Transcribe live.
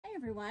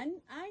everyone,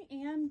 I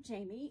am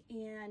Jamie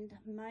and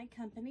my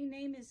company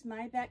name is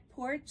My Back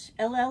Porch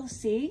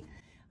LLC.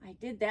 I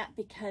did that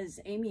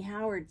because Amy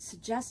Howard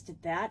suggested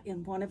that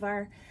in one of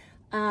our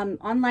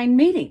online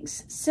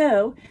meetings.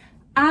 So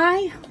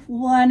I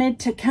wanted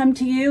to come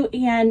to you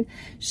and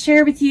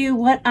share with you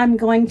what I'm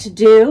going to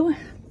do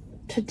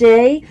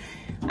today.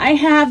 I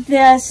have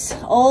this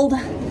old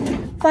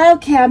file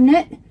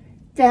cabinet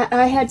that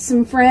I had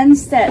some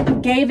friends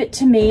that gave it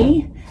to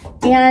me,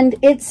 and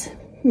it's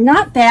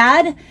not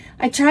bad.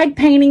 I tried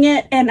painting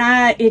it and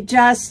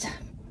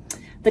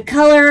the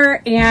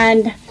color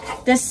and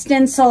this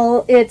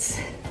stencil,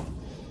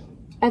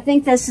 I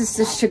think this is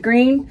the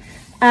shagreen.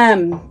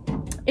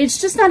 It's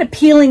just not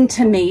appealing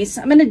to me.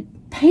 So I'm going to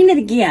paint it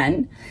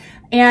again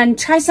and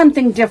try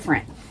something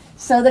different.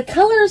 So the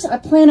colors I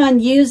plan on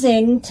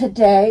using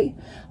today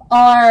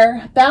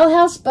are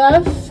Bauhaus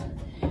Buff,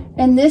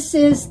 and this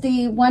is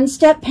the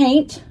one-step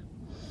paint.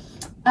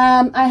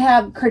 I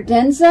have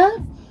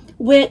credenza,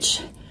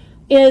 which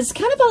is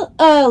kind of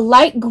a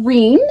light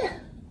green.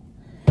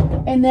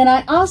 And then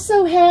I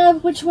also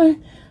have, which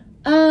one?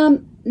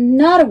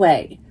 Not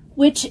Away,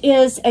 which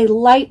is a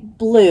light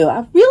blue.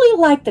 I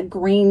really like the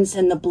greens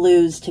and the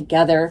blues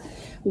together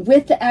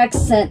with the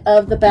accent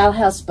of the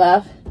Bauhaus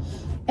Buff.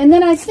 And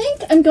then I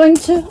think I'm going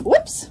to,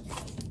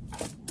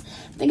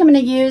 I'm going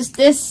to use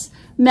this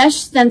mesh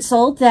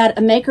stencil that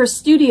a Maker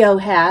Studio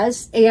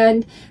has,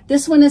 and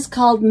this one is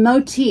called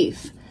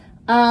Motif.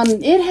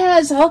 It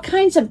has all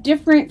kinds of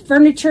different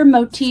furniture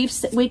motifs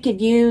that we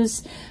could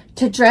use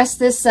to dress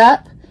this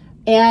up,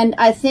 and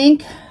I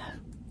think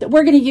that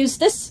we're going to use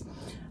this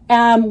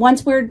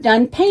once we're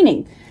done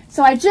painting.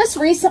 So I just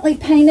recently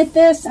painted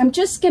this. I'm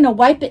just going to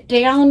wipe it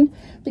down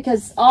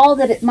because all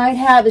that it might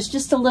have is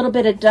just a little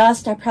bit of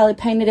dust. I probably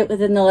painted it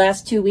within the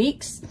last 2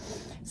 weeks.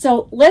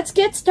 So let's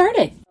get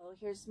started. Oh,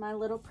 here's my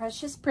little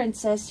precious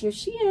princess. Here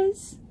she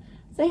is.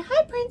 Say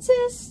hi,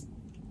 princess.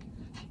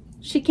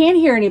 She can't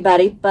hear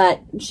anybody,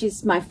 but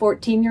she's my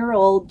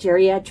 14-year-old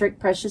geriatric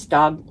precious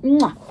dog.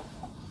 Mwah.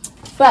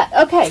 But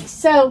okay,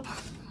 so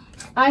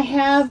I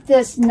have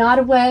this Not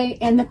Away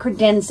and the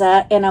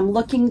credenza, and I'm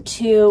looking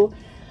to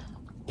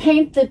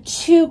paint the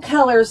two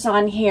colors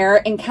on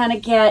here and kind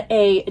of get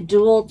a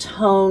dual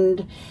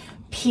toned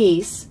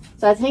piece.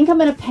 So I think I'm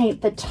going to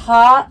paint the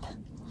top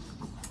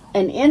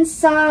and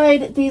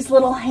inside these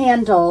little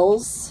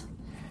handles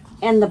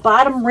and the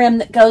bottom rim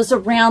that goes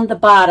around the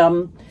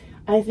bottom.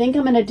 I think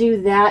I'm going to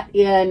do that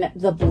in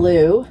the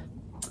blue,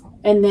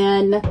 and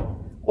then,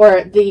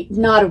 or the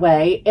Not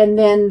Away, and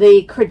then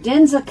the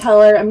credenza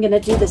color, I'm going to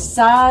do the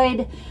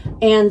side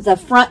and the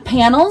front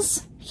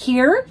panels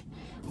here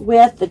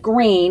with the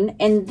green,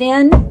 and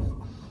then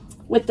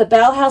with the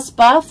Bauhaus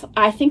Buff,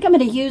 I think I'm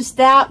going to use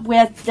that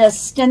with the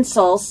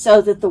stencil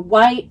so that the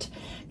white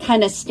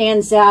kind of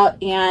stands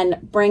out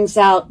and brings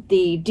out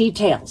the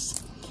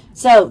details.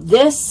 So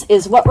this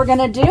is what we're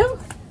going to do.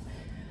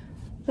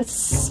 Let's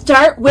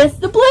start with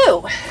the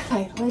blue.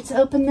 Okay, let's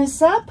open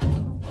this up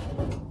and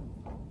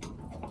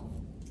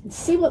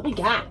see what we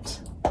got.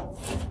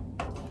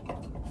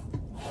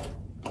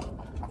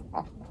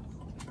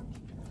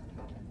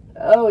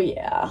 Oh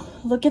yeah,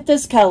 look at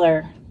this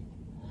color.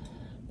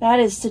 That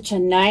is such a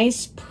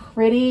nice,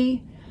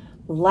 pretty,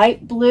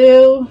 light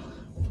blue.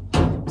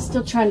 I'm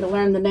still trying to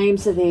learn the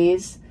names of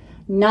these.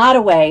 Not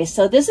Away.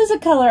 So this is a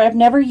color I've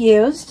never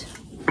used.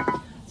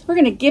 So we're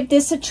gonna give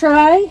this a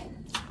try.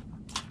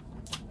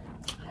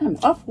 I have an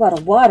awful lot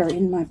of water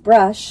in my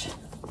brush.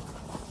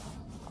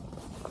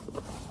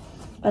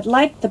 I'd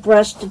like the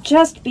brush to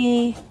just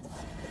be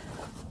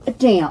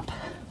damp,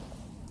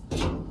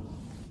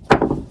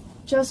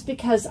 just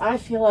because I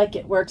feel like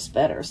it works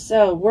better.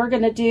 So we're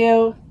going to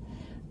do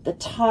the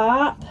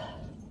top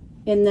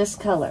in this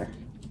color.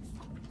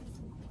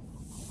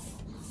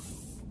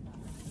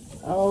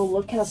 Oh,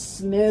 look how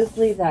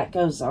smoothly that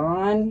goes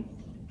on.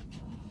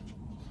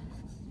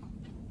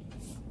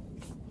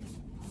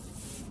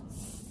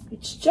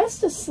 It's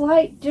just a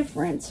slight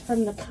difference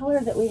from the color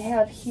that we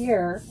have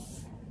here.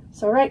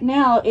 So right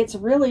now it's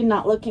really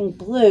not looking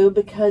blue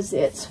because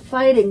it's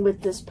fighting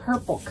with this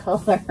purple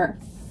color.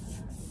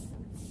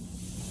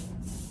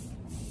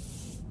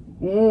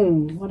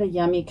 What a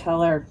yummy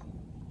color.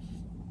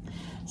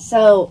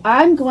 So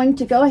I'm going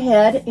to go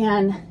ahead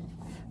and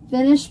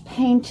finish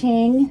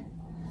painting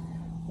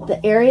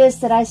the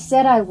areas that I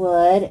said I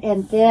would,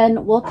 and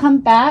then we'll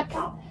come back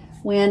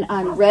when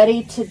I'm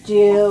ready to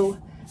do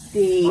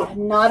the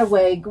Not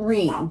Away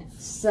green.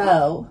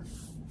 So,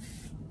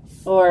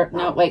 or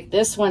no, wait,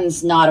 this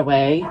one's Not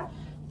Away.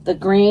 The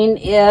green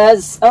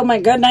is, oh my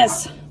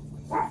goodness,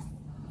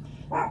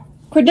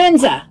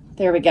 credenza.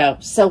 There we go.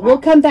 So we'll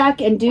come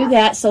back and do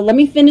that. So let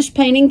me finish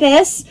painting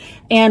this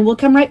and we'll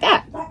come right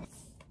back.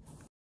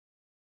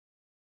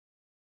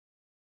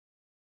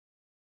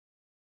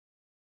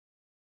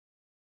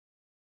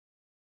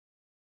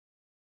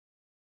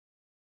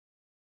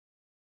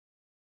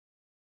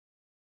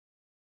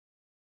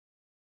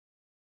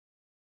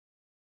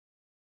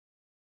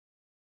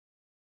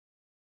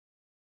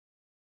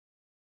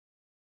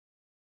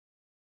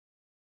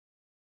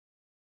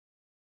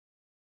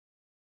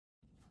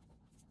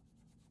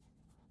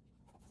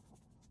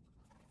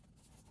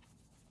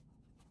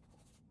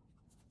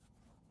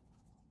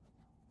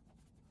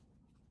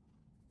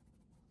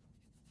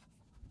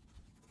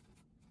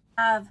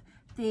 Have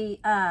the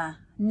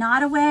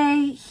knot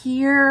away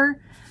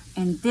here,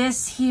 and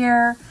this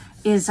here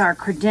is our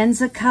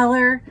credenza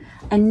color.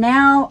 And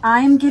now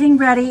I'm getting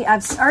ready.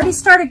 I've already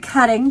started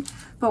cutting,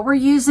 but we're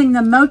using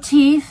the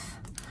motif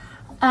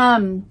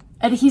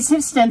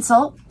adhesive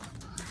stencil.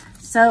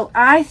 So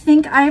I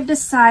think I've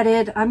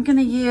decided I'm going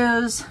to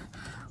use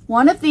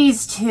one of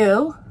these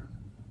two.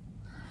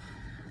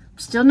 I'm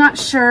still not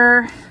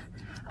sure.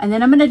 And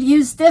then I'm going to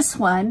use this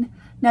one.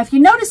 Now, if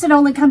you notice, it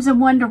only comes in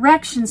one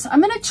direction. So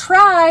I'm going to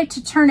try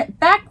to turn it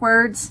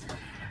backwards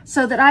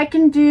so that I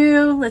can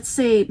do, let's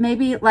see,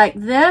 maybe like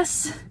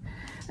this,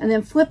 and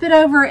then flip it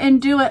over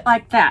and do it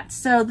like that.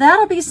 So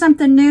that'll be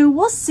something new.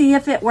 We'll see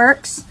if it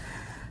works.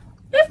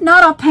 If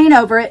not, I'll paint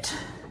over it.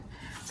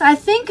 So I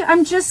think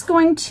I'm just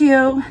going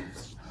to,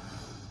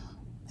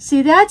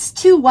 see, that's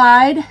too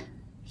wide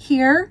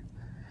here.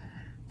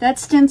 That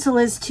stencil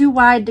is too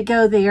wide to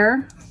go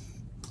there.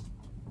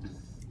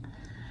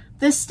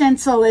 This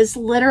stencil is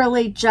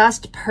literally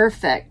just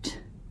perfect.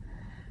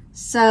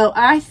 So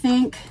I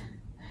think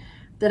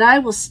that I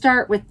will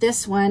start with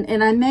this one,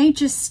 and I may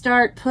just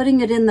start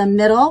putting it in the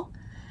middle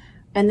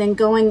and then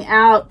going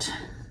out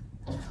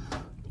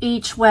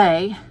each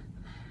way.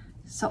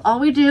 So all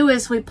we do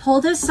is we pull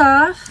this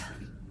off,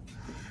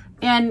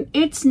 and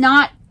it's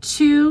not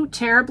too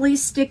terribly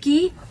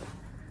sticky,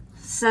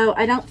 so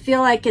I don't feel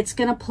like it's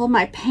gonna pull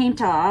my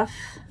paint off.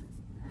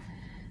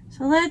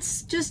 So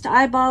let's just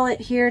eyeball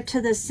it here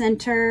to the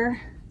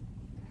center.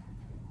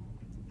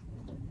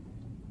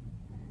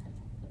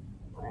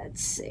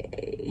 Let's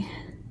see.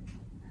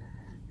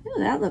 Ooh,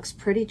 that looks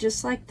pretty,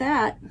 just like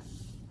that.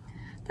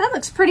 That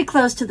looks pretty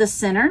close to the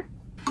center.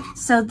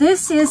 So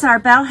this is our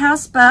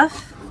Bauhaus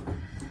buff.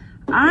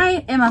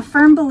 I am a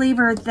firm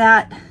believer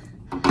that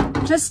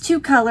just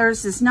two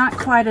colors is not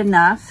quite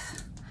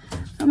enough.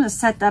 I'm going to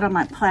set that on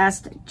my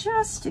plastic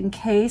just in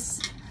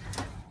case.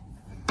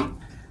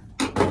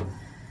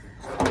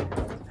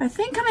 I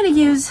think I'm going to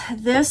use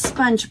this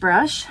sponge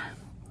brush,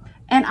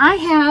 and I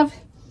have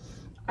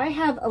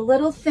a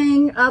little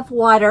thing of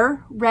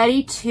water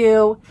ready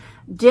to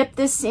dip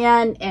this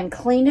in and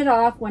clean it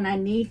off when I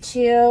need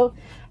to.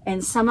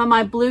 And some of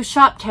my blue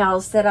shop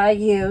towels that I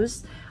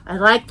use, I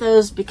like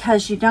those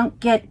because you don't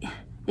get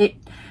it,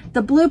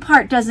 the blue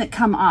part doesn't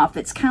come off.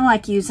 It's kind of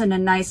like using a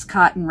nice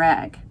cotton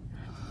rag.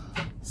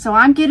 So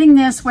I'm getting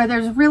this where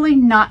there's really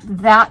not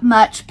that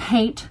much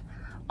paint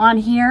on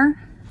here.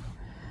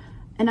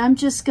 And I'm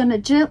just going to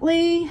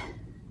gently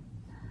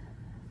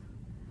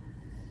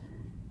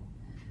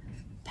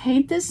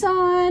paint this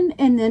on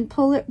and then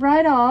pull it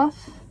right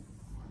off.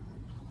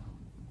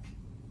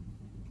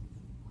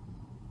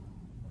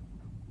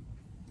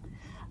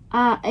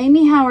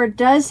 Amy Howard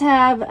does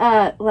have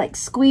like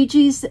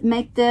squeegees that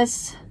make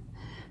this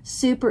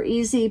super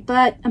easy,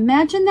 but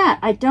imagine that.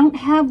 I don't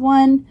have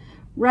one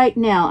right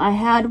now. I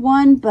had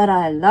one, but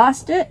I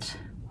lost it.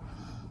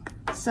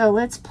 So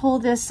let's pull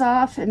this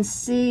off and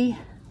see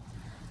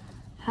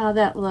how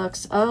that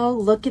looks. Oh,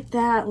 look at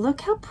that.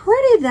 Look how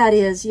pretty that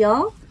is,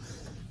 y'all.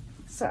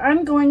 So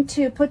I'm going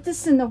to put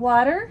this in the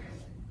water,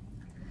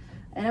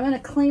 and I'm going to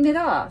clean it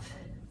off.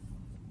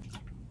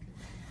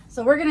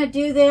 So we're going to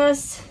do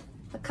this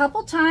a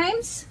couple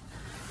times.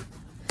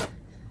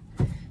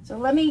 So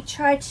let me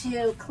try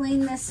to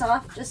clean this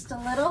off just a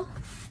little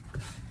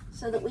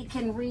so that we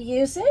can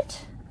reuse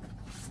it.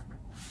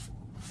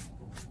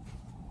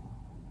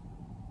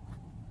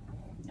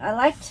 I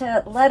like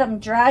to let them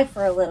dry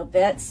for a little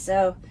bit,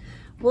 so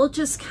we'll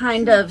just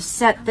kind of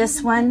set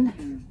this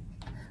one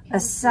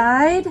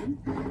aside,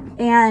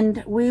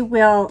 and we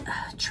will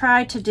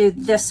try to do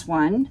this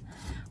one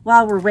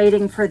while we're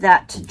waiting for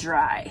that to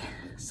dry.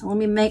 So let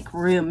me make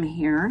room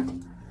here.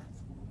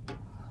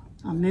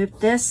 I'll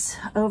move this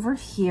over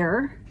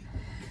here.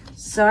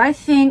 So I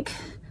think,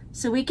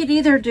 so we could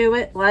either do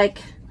it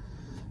like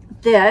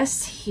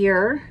this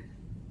here,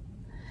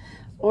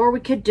 or we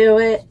could do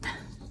it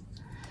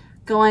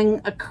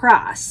going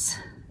across.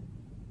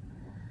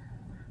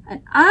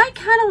 And I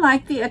kind of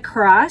like the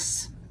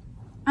across.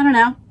 I don't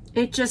know,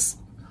 it just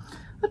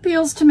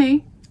appeals to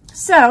me.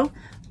 So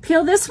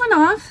peel this one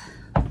off.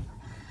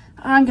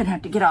 I'm gonna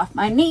have to get off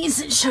my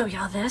knees and show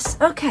y'all this.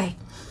 Okay,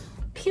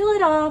 peel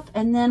it off,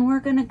 and then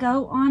we're gonna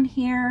go on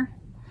here.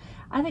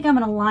 I think I'm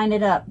gonna line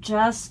it up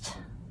just,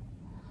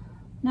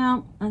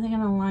 no, I think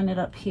I'm gonna line it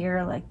up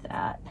here like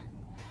that,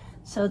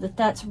 so that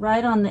that's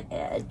right on the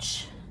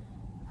edge.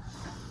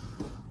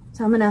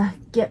 So I'm gonna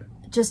get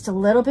just a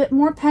little bit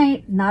more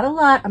paint, not a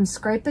lot. I'm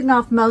scraping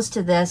off most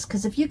of this,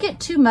 because if you get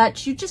too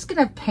much, you're just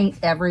gonna paint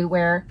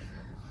everywhere.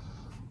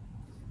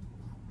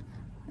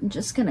 I'm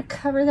just gonna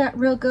cover that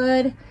real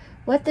good.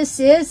 What this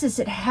is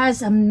it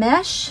has a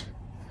mesh,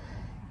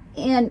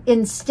 and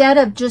instead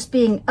of just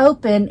being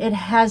open, it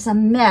has a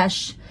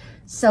mesh,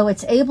 so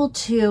it's able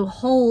to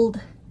hold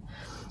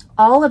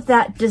all of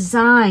that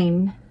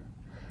design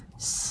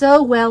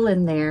so well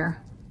in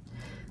there.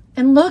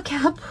 And look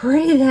how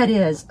pretty that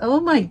is. Oh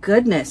my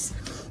goodness.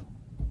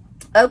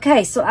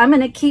 Okay, so I'm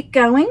going to keep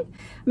going.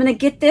 I'm going to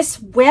get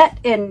this wet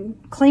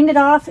and clean it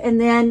off,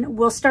 and then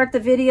we'll start the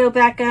video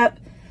back up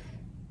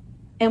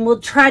and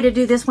we'll try to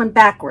do this one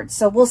backwards.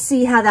 So we'll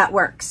see how that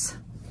works.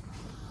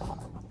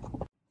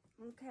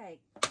 Okay,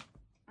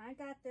 I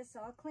got this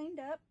all cleaned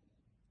up.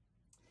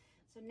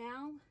 So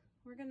now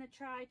we're going to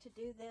try to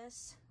do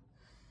this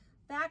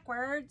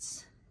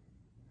backwards,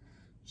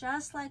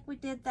 just like we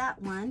did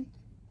that one.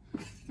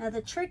 Now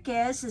the trick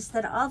is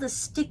that all the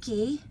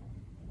sticky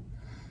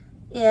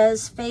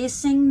is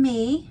facing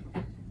me.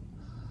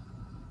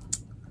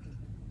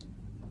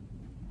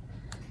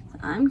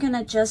 I'm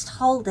gonna just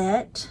hold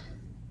it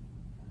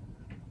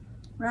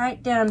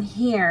right down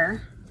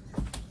here.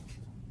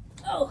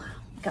 Oh,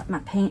 got my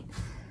paint.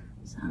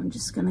 So I'm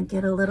just gonna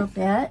get a little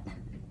bit.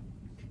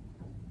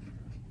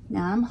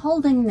 Now I'm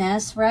holding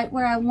this right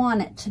where I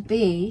want it to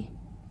be.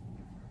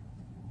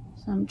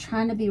 So I'm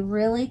trying to be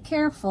really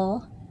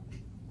careful.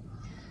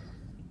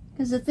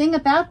 Because the thing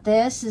about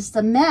this is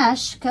the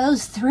mesh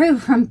goes through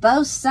from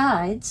both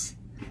sides.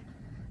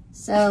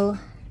 So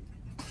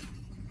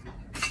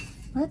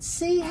let's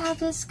see how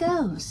this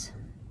goes.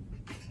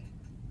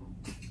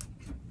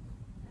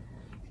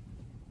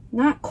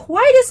 Not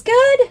quite as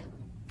good,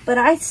 but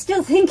I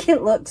still think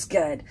it looks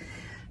good.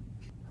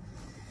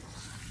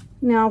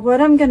 Now what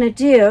I'm going to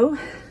do,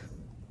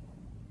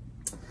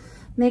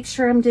 make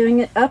sure I'm doing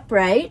it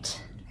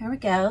upright. There we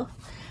go.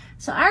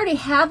 So I already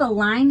have a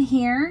line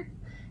here.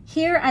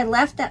 Here I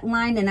left that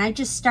line and I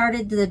just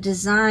started the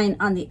design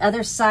on the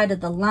other side of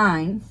the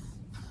line.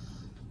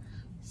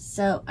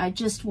 So I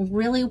just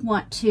really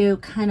want to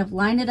kind of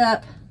line it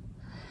up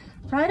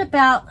right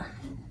about,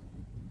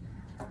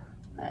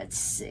 let's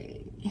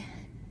see.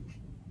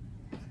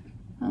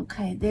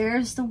 Okay,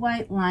 there's the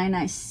white line.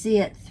 I see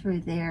it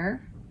through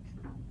there.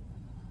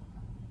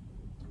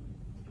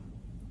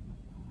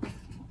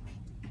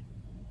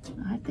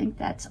 I think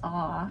that's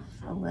off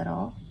a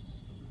little.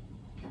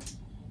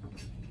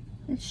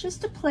 It's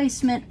just a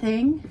placement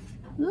thing.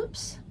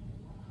 Oops.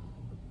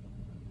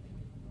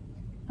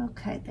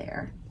 Okay,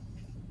 there.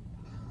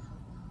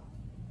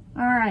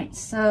 All right,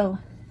 so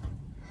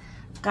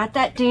got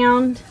that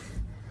down.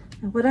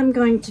 And what I'm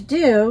going to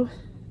do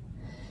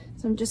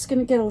is I'm just going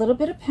to get a little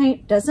bit of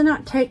paint. Does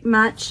not take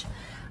much.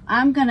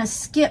 I'm going to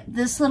skip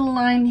this little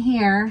line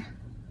here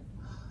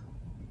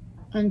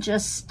and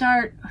just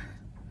start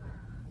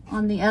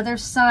on the other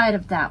side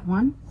of that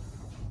one.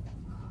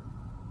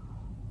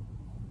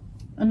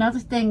 Another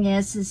thing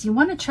is you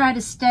want to try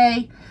to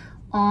stay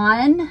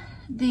on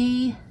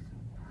the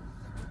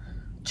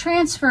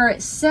transfer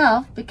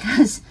itself,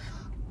 because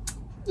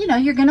you know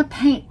you're going to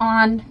paint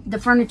on the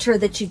furniture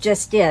that you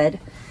just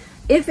did.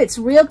 If it's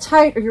real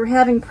tight or you're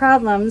having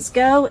problems,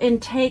 go and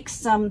take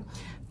some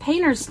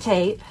painter's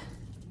tape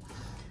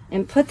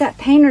and put that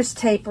painter's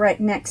tape right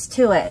next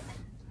to it.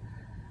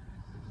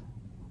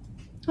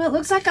 Well, it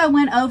looks like I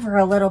went over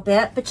a little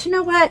bit, but you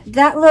know what?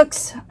 That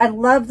looks, I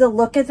love the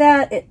look of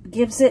that. It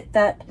gives it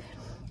that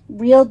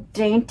real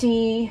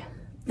dainty,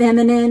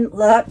 feminine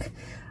look.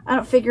 I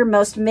don't figure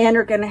most men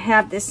are going to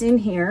have this in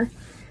here.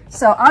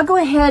 So I'll go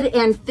ahead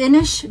and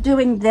finish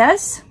doing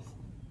this.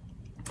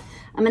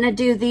 I'm going to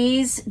do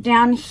these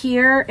down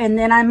here, and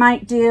then I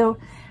might do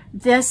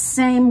this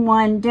same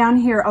one down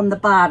here on the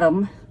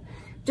bottom.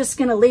 Just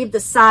going to leave the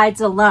sides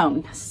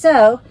alone.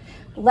 So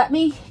let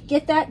me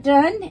get that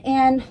done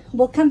and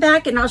we'll come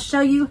back and I'll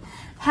show you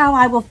how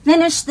I will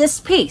finish this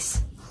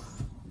piece.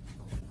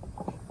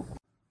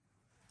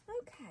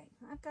 Okay,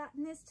 I've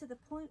gotten this to the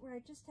point where I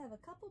just have a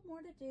couple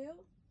more to do.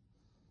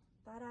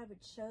 Thought I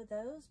would show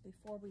those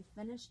before we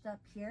finished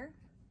up here.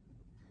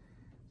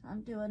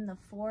 I'm doing the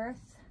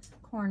fourth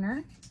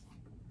corner.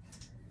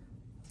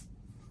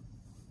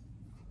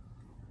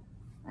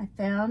 I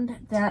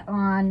found that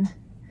on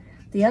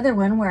the other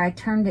one where I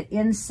turned it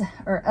inside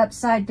or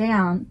upside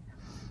down,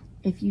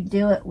 if you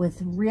do it with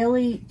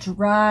really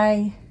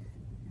dry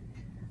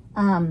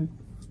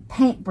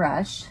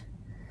paintbrush,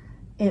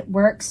 it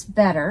works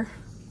better.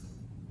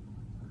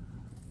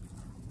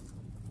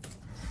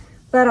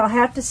 But I'll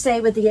have to say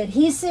with the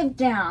adhesive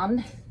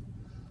down,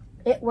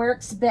 it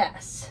works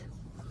best.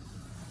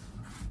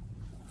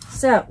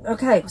 So,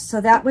 okay,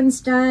 so that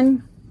one's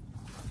done.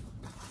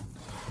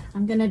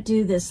 I'm gonna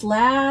do this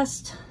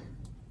last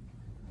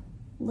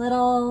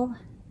little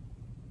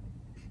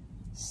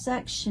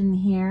section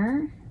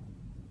here.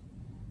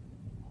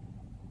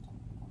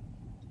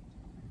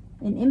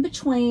 And in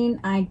between,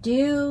 I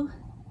do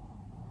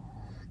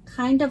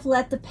kind of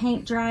let the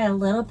paint dry a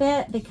little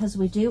bit because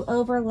we do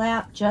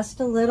overlap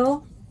just a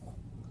little.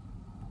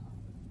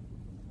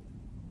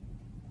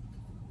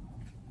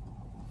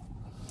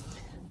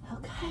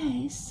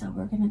 Okay, so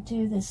we're going to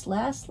do this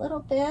last little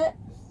bit.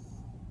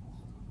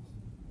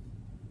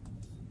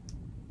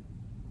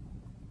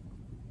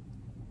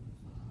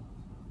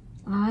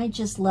 I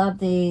just love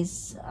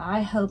these.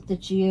 I hope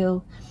that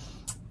you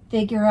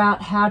figure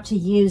out how to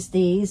use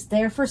these.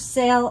 They're for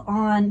sale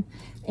on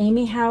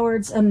Amy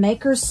Howard's A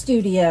Maker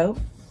Studio.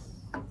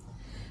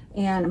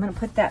 And I'm going to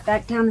put that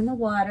back down in the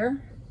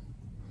water.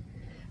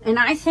 And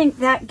I think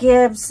that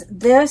gives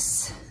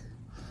this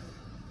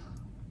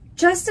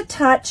just a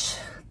touch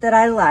that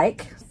I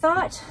like.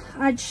 Thought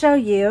I'd show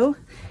you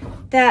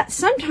that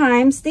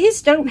sometimes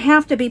these don't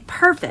have to be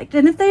perfect.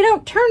 And if they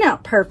don't turn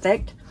out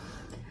perfect,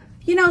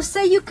 you know,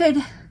 say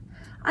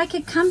I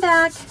could come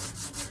back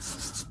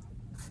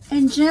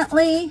and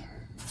gently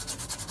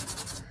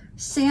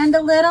sand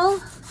a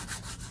little.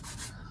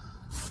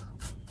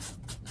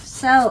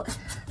 So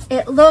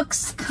it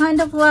looks kind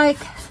of like,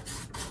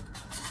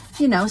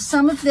 you know,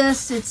 some of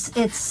this,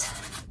 it's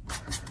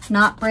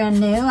not brand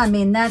new. I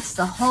mean, that's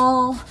the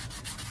whole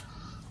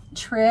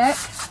trick.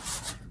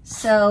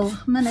 So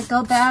I'm going to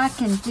go back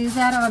and do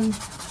that on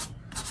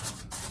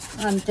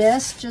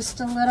this just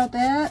a little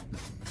bit.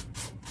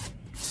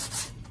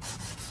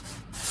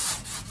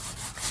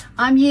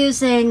 I'm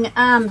using,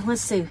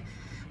 let's see,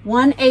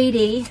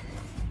 180.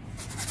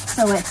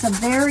 So it's a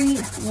very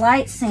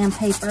light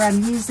sandpaper.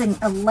 I'm using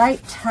a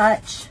light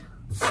touch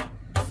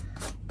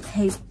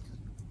tape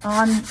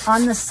on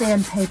the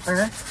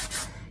sandpaper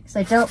because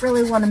I don't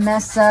really want to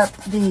mess up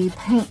the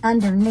paint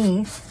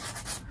underneath.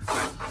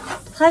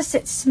 Plus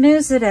it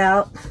smooths it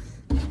out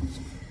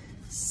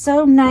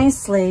so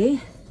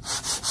nicely.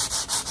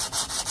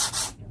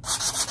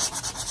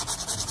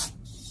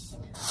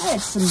 I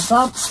had some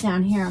bumps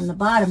down here on the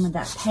bottom of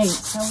that paint,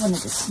 so I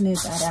wanted to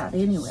smooth that out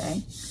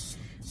anyway.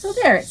 So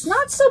there, it's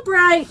not so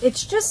bright.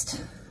 It's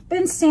just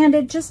been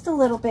sanded just a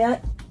little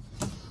bit.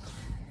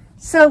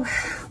 So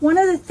one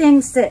of the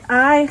things that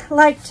I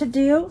like to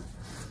do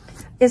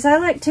is I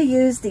like to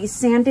use these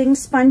sanding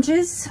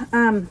sponges.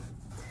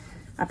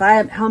 I buy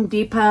them at Home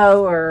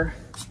Depot or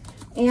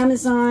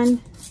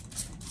Amazon,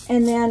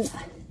 and then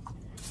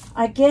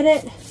I get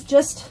it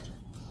just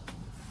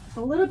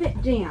a little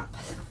bit damp.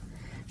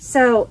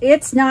 So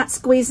it's not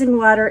squeezing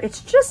water.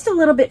 It's just a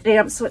little bit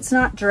damp, so it's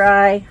not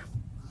dry.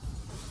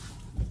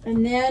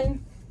 And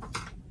then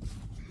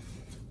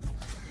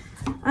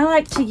I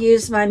like to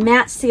use my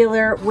matte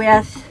sealer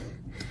with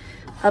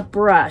a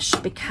brush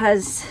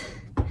because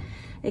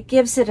it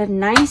gives it a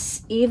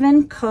nice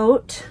even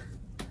coat.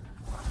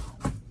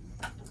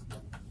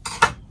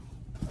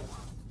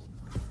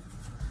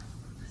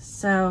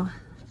 So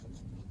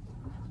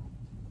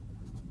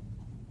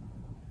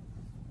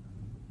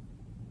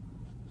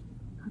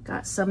I've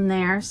got some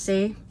there,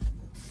 see?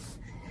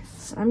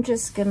 So I'm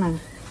just gonna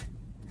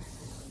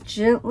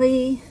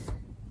gently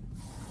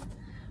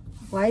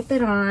wipe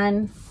it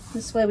on.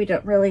 This way we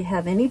don't really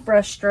have any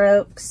brush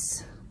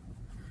strokes.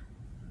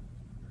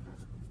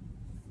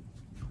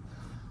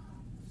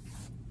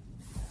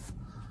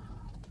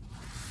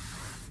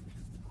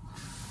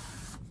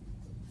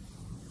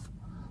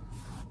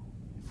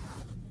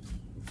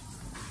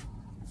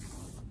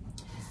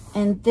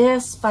 And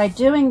this, by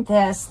doing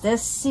this,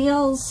 this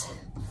seals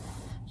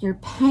your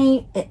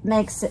paint. It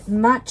makes it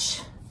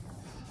much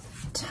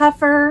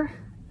tougher.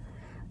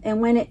 And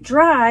when it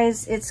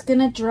dries, it's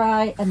gonna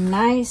dry a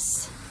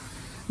nice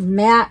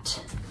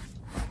matte,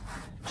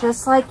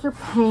 just like your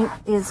paint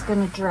is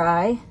gonna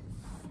dry.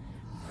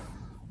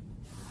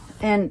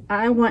 And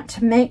I want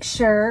to make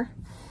sure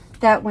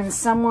that when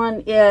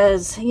someone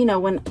is, you know,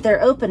 when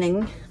they're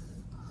opening,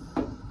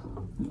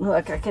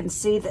 look, I can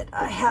see that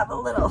I have a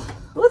little,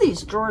 oh,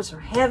 these drawers are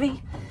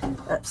heavy,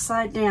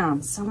 upside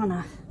down. So I'm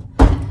gonna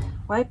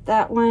wipe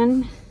that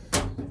one.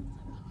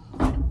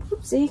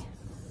 Oopsie.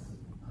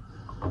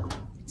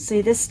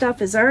 See, this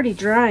stuff is already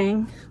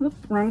drying. Oop,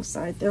 wrong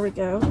side, there we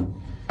go.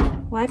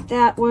 Wipe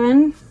that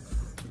one.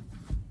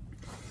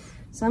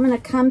 So I'm gonna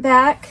come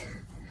back.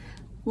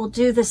 We'll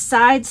do the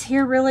sides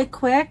here really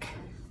quick.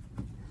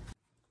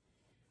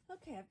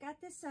 Okay, I've got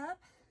this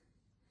up.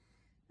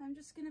 I'm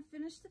just gonna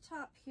finish the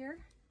top here.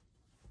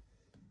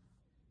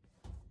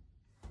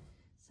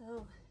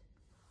 So,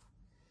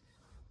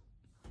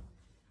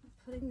 I'm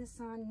putting this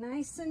on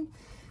nice and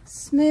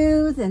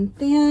smooth and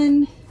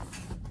thin.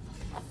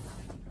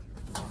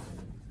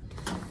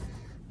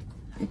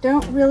 I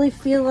don't really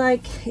feel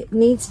like it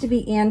needs to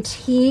be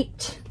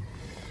antiqued.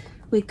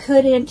 We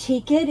could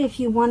antique it if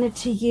you wanted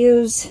to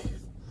use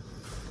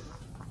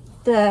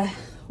the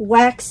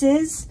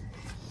waxes.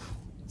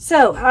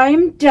 So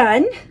I'm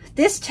done.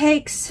 This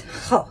takes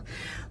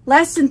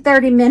less than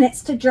 30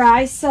 minutes to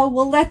dry, so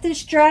we'll let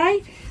this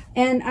dry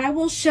and I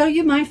will show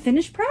you my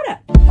finished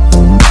product.